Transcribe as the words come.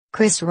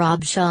Chris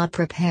Robshaw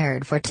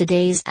prepared for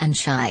today's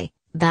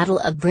Battle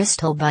of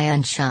Bristol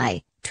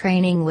by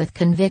training with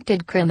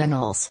convicted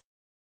criminals.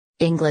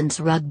 England's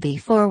rugby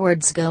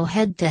forwards go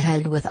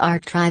head-to-head with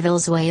arch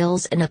rivals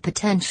Wales in a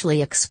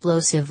potentially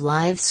explosive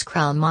live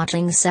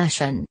scrummaging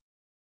session.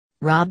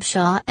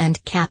 Robshaw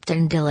and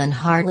captain Dylan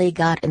Hartley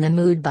got in the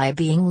mood by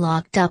being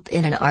locked up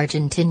in an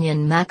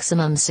Argentinian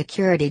maximum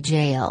security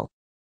jail.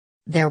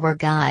 "There were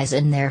guys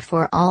in there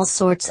for all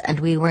sorts and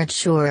we weren't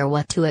sure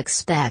what to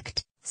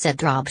expect," said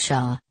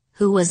Robshaw,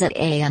 who was at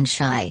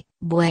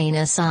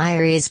Buenos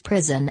Aires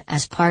prison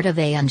as part of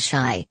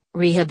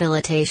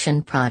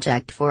rehabilitation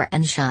project for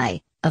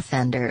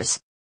offenders.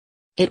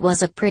 "It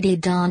was a pretty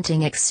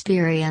daunting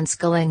experience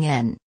going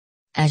in.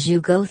 As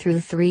you go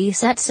through 3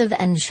 sets of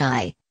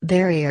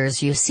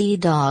barriers you see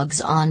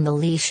dogs on the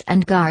leash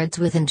and guards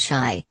with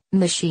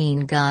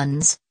machine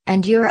guns,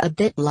 and you're a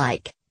bit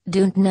like,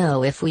 don't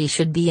know if we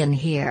should be in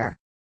here."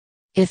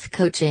 If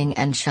coaching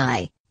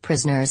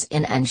prisoners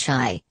in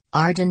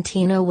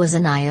Argentina was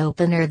an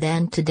eye-opener,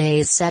 then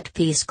today's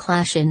set-piece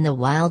clash in the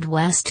Wild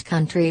West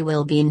country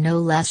will be no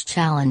less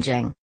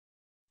challenging.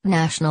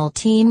 National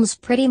teams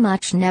pretty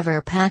much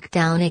never pack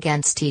down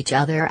against each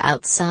other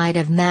outside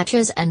of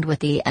matches, and with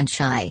the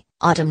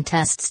autumn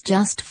tests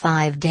just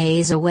 5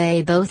 days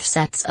away, both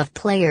sets of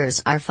players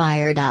are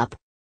fired up.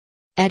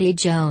 Eddie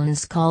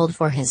Jones called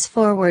for his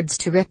forwards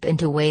to rip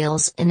into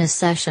Wales in a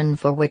session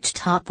for which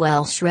top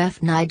Welsh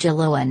ref Nigel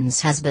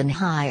Owens has been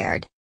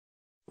hired.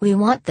 "We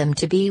want them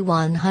to be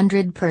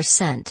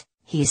 100%,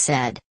 he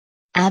said.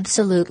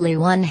 "Absolutely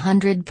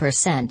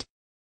 100%.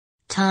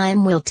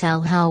 Time will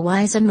tell how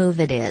wise a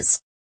move it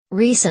is.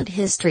 Recent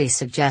history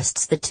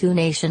suggests the two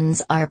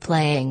nations are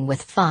playing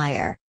with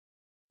fire.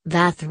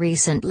 Bath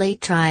recently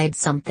tried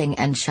something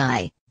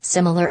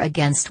similar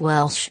against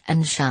Welsh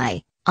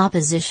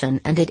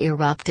opposition, and it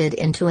erupted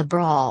into a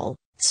brawl,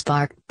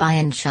 sparked by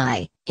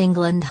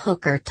England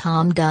hooker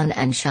Tom Dunn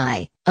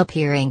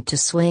appearing to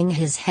swing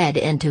his head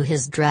into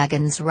his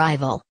Dragons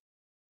rival.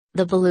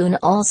 The balloon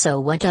also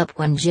went up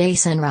when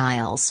Jason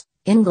Riles,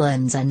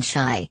 England's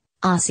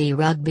Aussie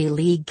Rugby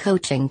League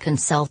coaching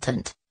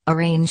consultant,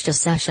 arranged a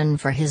session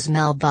for his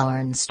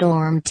Melbourne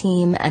Storm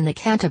team and the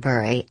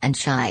Canterbury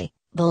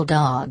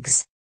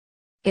Bulldogs.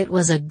 "It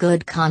was a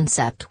good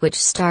concept which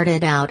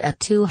started out at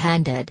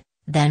two-handed,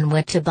 then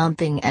went to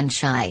bumping and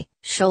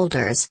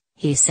shoulders,"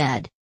 he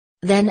said.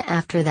 "Then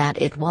after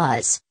that it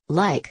was,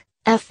 like,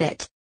 F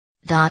it.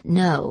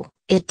 No,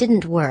 it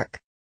didn't work."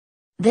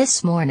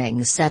 This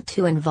morning's set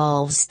 2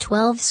 involves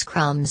 12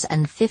 scrums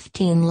and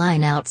 15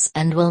 lineouts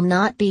and will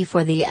not be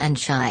for the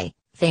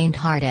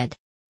faint-hearted.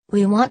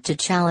 "We want to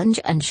challenge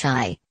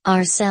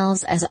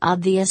ourselves, as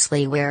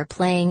obviously we're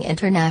playing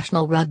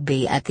international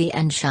rugby at the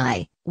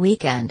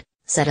weekend,"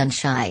 said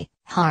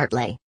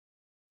Hartley.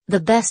 "The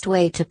best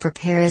way to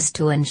prepare is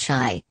to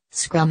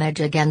scrummage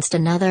against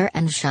another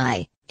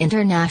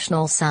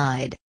international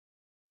side.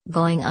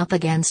 Going up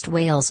against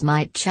Wales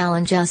might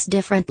challenge us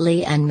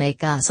differently and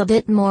make us a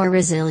bit more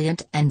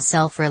resilient and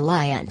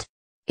self-reliant.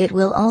 It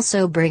will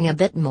also bring a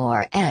bit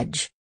more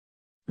edge."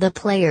 The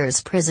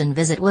players' prison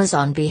visit was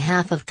on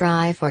behalf of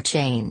Try for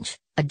Change,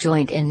 a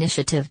joint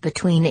initiative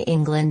between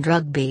England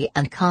Rugby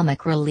and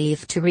Comic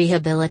Relief to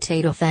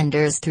rehabilitate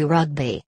offenders through rugby.